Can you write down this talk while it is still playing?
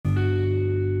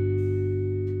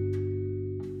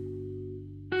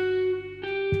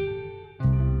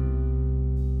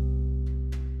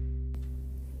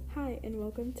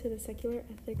the Secular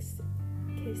Ethics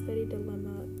Case Study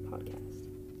Dilemma podcast.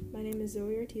 My name is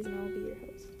Zoe Ortiz and I will be your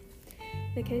host.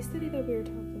 The case study that we are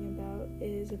talking about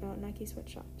is about Nike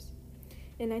sweatshops.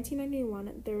 In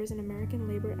 1991, there was an American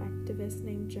labor activist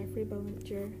named Jeffrey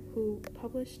Bellinger who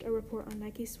published a report on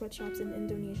Nike sweatshops in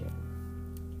Indonesia.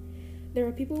 There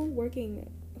are people working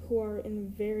who are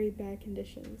in very bad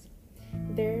conditions.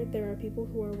 There are people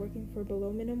who are working for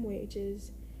below minimum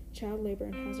wages, child labor,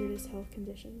 and hazardous health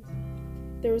conditions.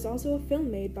 There was also a film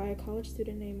made by a college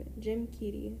student named Jim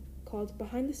Keedy called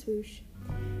Behind the Swoosh,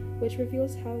 which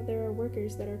reveals how there are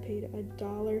workers that are paid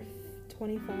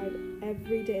 $1.25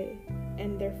 every day,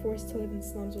 and they're forced to live in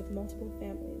slums with multiple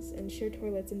families and share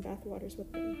toilets and bathwaters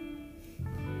with them.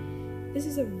 This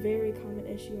is a very common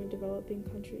issue in developing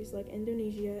countries like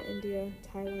Indonesia, India,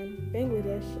 Thailand,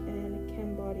 Bangladesh, and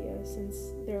Cambodia,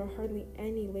 since there are hardly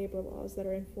any labor laws that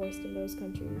are enforced in those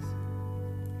countries.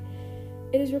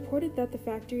 It is reported that the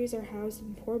factories are housed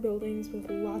in poor buildings with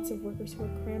lots of workers who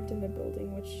are cramped in the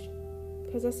building, which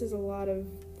possesses a lot of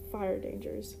fire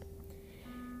dangers.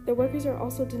 The workers are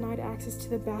also denied access to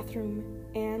the bathroom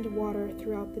and water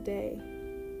throughout the day.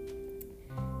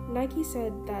 Nike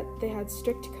said that they had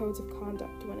strict codes of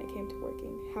conduct when it came to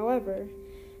working. However,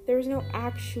 there is no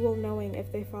actual knowing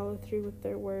if they follow through with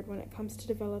their word when it comes to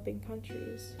developing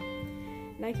countries.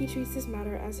 Nike treats this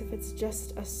matter as if it's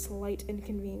just a slight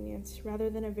inconvenience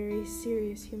rather than a very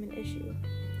serious human issue.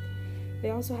 They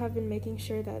also have been making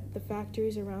sure that the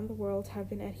factories around the world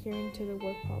have been adhering to the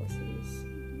work policies.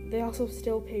 They also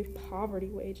still pay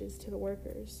poverty wages to the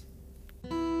workers.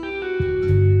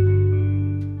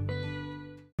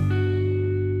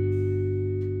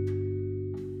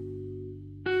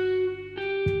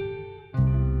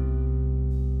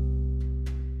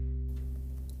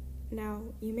 Now,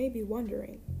 you may be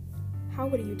wondering, how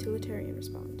would a utilitarian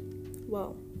respond?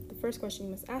 Well, the first question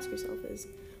you must ask yourself is,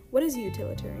 what is a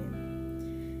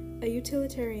utilitarian? A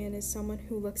utilitarian is someone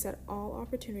who looks at all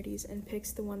opportunities and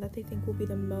picks the one that they think will be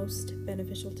the most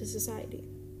beneficial to society.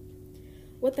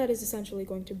 What that is essentially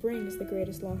going to bring is the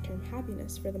greatest long-term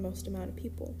happiness for the most amount of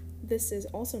people. This is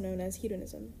also known as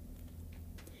hedonism.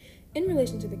 In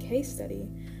relation to the case study,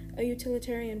 a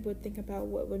utilitarian would think about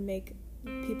what would make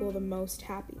people the most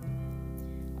happy.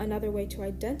 Another way to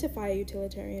identify a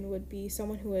utilitarian would be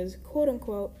someone who is,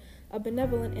 quote-unquote, a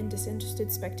benevolent and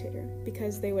disinterested spectator,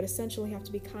 because they would essentially have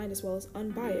to be kind as well as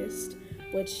unbiased,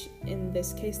 which, in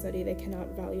this case study, they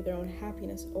cannot value their own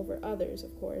happiness over others,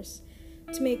 of course,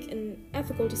 to make an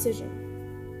ethical decision.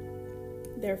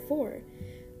 Therefore,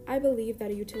 I believe that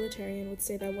a utilitarian would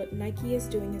say that what Nike is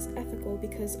doing is ethical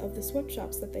because of the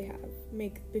sweatshops that they have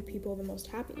make the people the most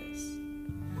happiness.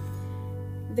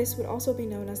 This would also be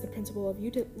known as the principle of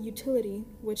utility,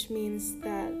 which means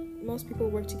that most people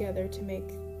work together to make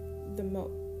the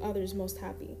others most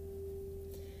happy.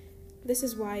 This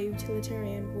is why a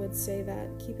utilitarian would say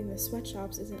that keeping the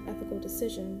sweatshops is an ethical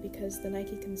decision, because the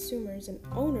Nike consumers and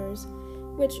owners,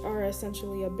 which are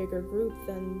essentially a bigger group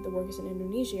than the workers in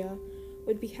Indonesia,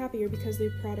 would be happier because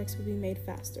their products would be made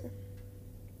faster.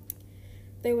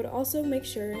 They would also make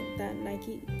sure that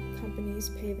Nike companies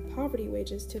pay the poverty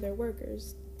wages to their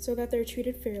workers so that they're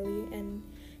treated fairly and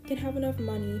can have enough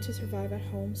money to survive at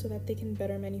home so that they can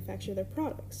better manufacture their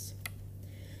products.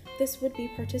 This would be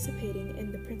participating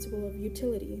in the principle of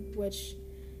utility, which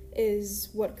is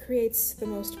what creates the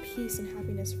most peace and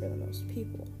happiness for the most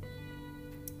people.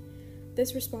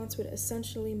 This response would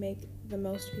essentially make the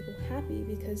most people happy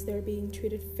because they're being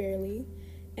treated fairly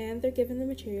and they're given the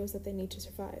materials that they need to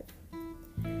survive.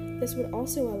 This would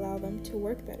also allow them to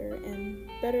work better and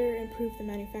better improve the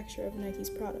manufacture of Nike's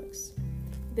products.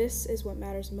 This is what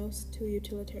matters most to a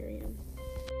utilitarian.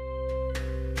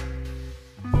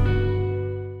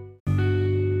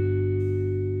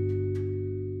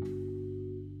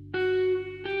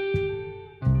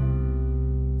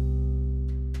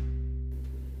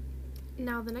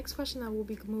 Now, the next question that we'll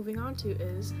be moving on to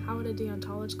is, how would a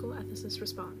deontological ethicist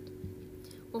respond?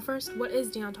 Well, first, what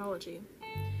is deontology?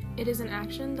 It is an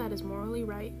action that is morally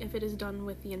right if it is done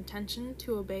with the intention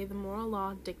to obey the moral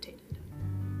law dictated.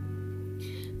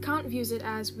 Kant views it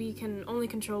as we can only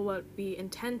control what we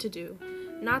intend to do,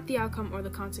 not the outcome or the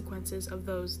consequences of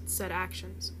those said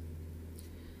actions.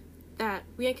 That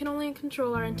we can only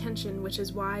control our intention, which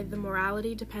is why the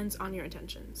morality depends on your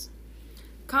intentions.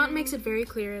 Kant makes it very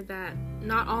clear that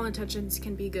not all intentions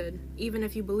can be good, even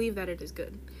if you believe that it is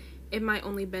good. It might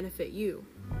only benefit you,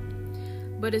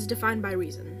 but is defined by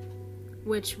reason,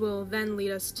 which will then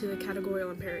lead us to the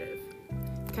categorical imperative.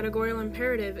 Categorical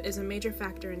imperative is a major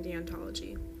factor in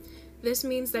deontology. This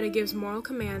means that it gives moral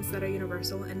commands that are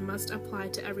universal and must apply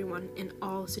to everyone in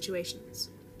all situations.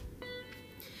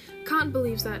 Kant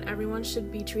believes that everyone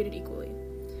should be treated equally.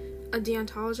 A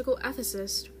deontological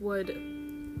ethicist would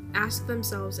ask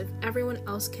themselves if everyone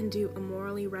else can do a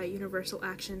morally right universal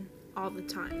action all the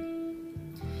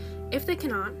time. If they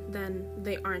cannot, then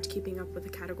they aren't keeping up with the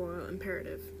categorical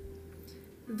imperative.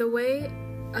 The way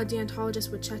a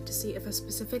deontologist would check to see if a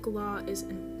specific law is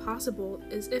impossible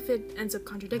is if it ends up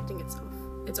contradicting itself,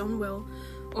 its own will,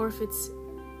 or if it's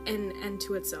an end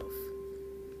to itself.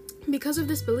 Because of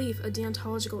this belief, a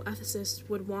deontological ethicist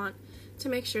would want to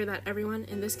make sure that everyone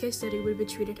in this case study would be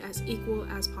treated as equal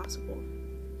as possible.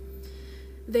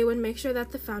 They would make sure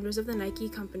that the founders of the Nike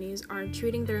companies are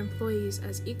treating their employees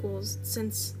as equals,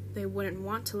 since they wouldn't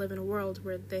want to live in a world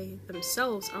where they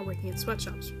themselves are working in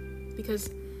sweatshops. Because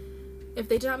if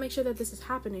they do not make sure that this is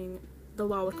happening, the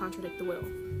law would contradict the will.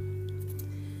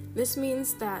 This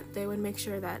means that they would make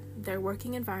sure that their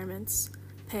working environments,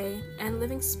 pay, and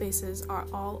living spaces are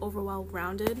all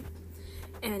well-rounded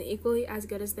and equally as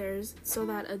good as theirs, so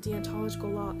that a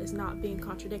deontological law is not being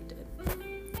contradicted.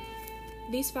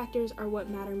 These factors are what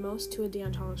matter most to a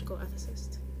deontological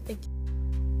ethicist. Thank you.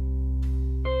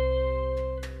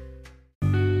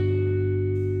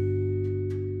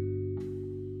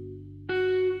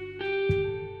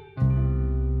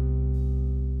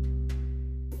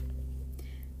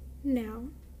 Now,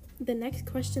 the next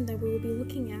question that we will be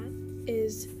looking at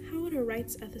is, how would a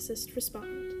rights ethicist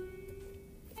respond?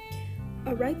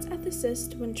 A rights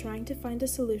ethicist, when trying to find a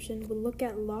solution, would look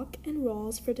at Locke and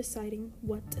Rawls for deciding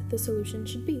what the solution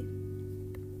should be.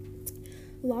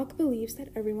 Locke believes that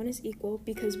everyone is equal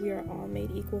because we are all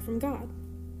made equal from God.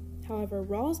 However,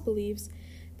 Rawls believes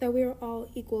that we are all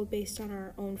equal based on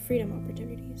our own freedom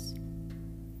opportunities.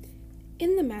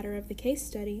 In the matter of the case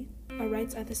study, a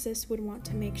rights ethicist would want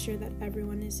to make sure that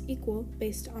everyone is equal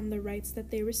based on the rights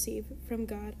that they receive from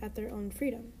God at their own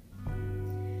freedom.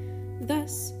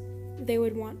 Thus, they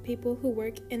would want people who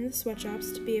work in the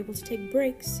sweatshops to be able to take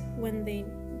breaks when they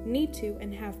need to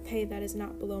and have pay that is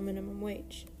not below minimum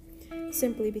wage,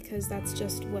 simply because that's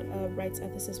just what a rights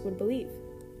ethicist would believe.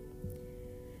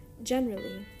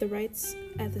 Generally, the rights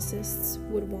ethicists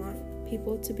would want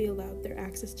people to be allowed their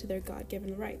access to their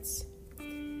God-given rights.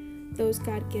 Those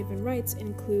God-given rights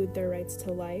include their rights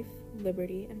to life,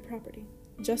 liberty, and property,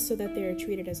 just so that they are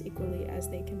treated as equally as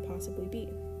they can possibly be.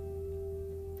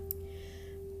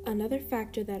 Another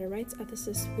factor that a rights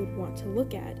ethicist would want to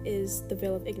look at is the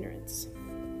veil of ignorance.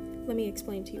 Let me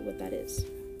explain to you what that is.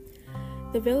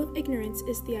 The veil of ignorance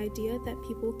is the idea that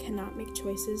people cannot make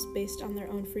choices based on their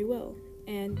own free will,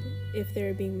 and if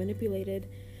they're being manipulated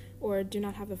or do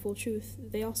not have the full truth,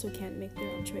 they also can't make their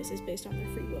own choices based on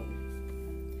their free will.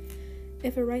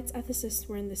 If a rights ethicist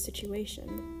were in this situation,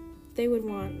 they would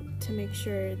want to make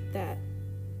sure that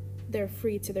they're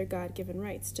free to their God-given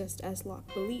rights, just as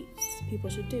Locke believes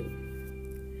people should do.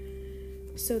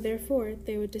 So therefore,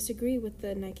 they would disagree with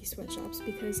the Nike sweatshops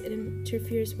because it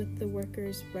interferes with the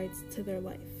workers' rights to their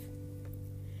life.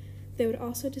 They would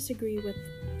also disagree with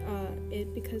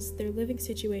it because their living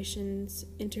situations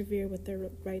interfere with their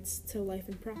rights to life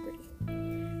and property.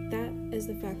 That is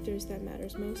the factors that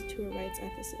matters most to a rights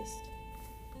ethicist.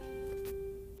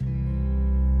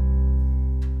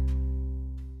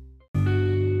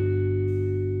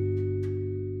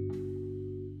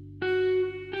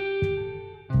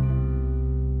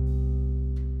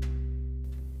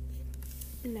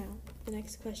 Now, the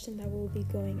next question that we'll be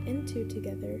going into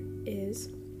together is,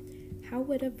 how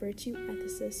would a virtue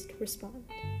ethicist respond?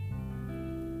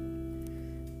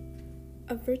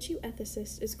 A virtue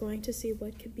ethicist is going to see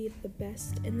what could be the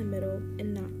best in the middle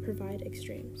and not provide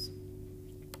extremes.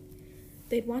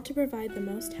 They'd want to provide the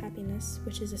most happiness,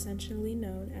 which is essentially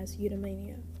known as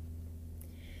eudaimonia.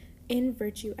 In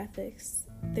virtue ethics,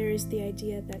 there is the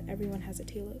idea that everyone has a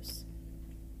telos,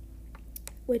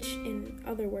 which, in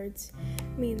other words,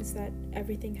 means that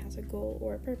everything has a goal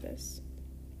or a purpose.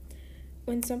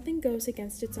 When something goes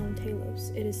against its own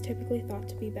telos, it is typically thought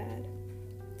to be bad.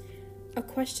 A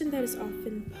question that is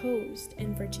often posed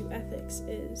in virtue ethics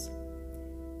is,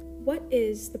 what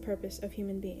is the purpose of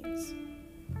human beings?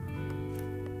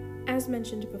 As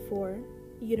mentioned before,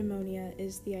 eudaimonia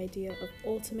is the idea of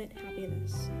ultimate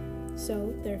happiness.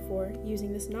 So, therefore,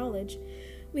 using this knowledge,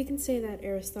 we can say that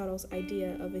Aristotle's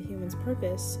idea of a human's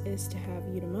purpose is to have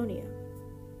eudaimonia.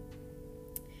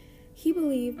 He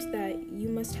believed that you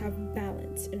must have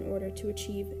balance in order to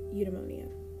achieve eudaimonia.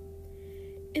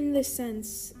 In this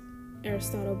sense,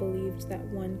 Aristotle believed that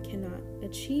one cannot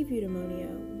achieve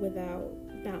eudaimonia without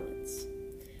balance.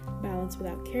 Balance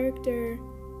without character,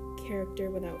 character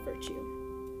without virtue.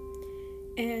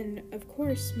 And, of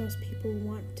course, most people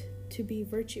want to be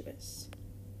virtuous.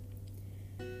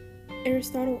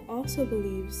 Aristotle also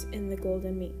believes in the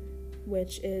golden mean,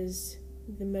 which is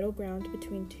the middle ground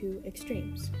between two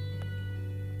extremes.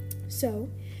 So,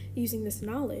 using this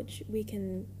knowledge, we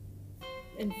can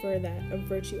infer that a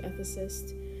virtue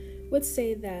ethicist would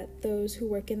say that those who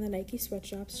work in the Nike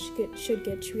sweatshops should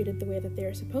get treated the way that they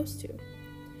are supposed to,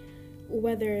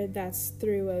 whether that's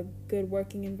through a good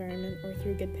working environment or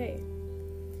through good pay.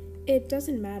 It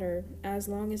doesn't matter as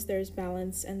long as there's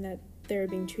balance and that they're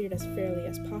being treated as fairly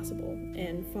as possible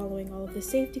and following all of the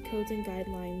safety codes and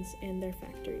guidelines in their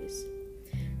factories.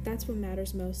 That's what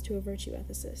matters most to a virtue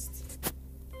ethicist.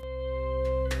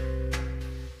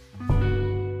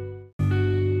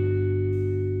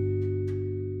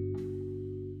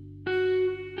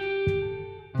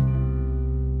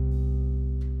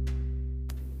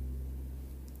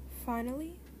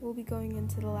 Finally, we'll be going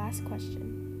into the last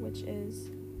question, which is,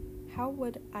 how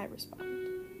would I respond?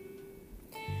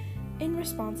 In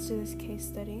response to this case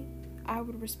study, I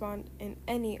would respond in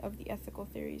any of the ethical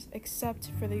theories except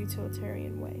for the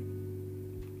utilitarian way.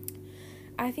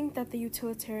 I think that the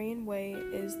utilitarian way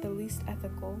is the least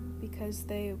ethical because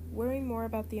they worry more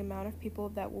about the amount of people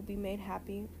that will be made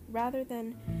happy rather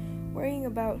than worrying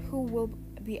about who will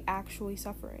be actually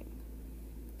suffering.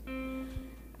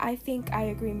 I think I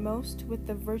agree most with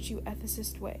the virtue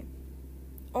ethicist way,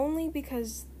 only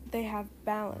because they have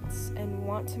balance and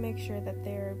want to make sure that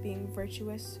they are being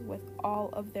virtuous with all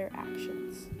of their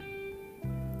actions.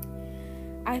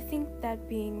 I think that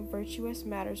being virtuous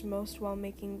matters most while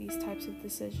making these types of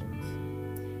decisions,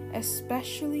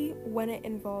 especially when it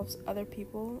involves other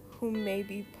people who may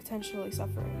be potentially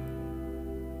suffering.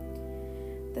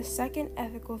 The second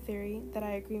ethical theory that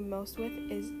I agree most with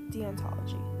is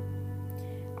deontology.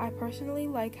 I personally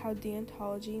like how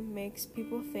deontology makes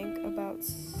people think about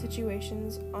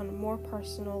situations on more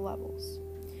personal levels.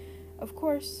 Of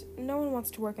course, no one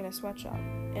wants to work in a sweatshop,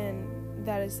 and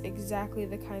that is exactly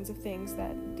the kinds of things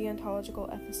that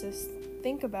deontological ethicists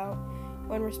think about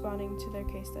when responding to their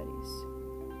case studies.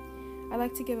 I'd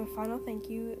like to give a final thank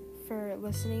you for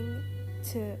listening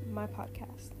to my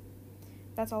podcast.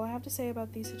 That's all I have to say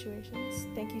about these situations.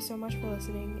 Thank you so much for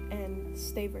listening, and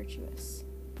stay virtuous.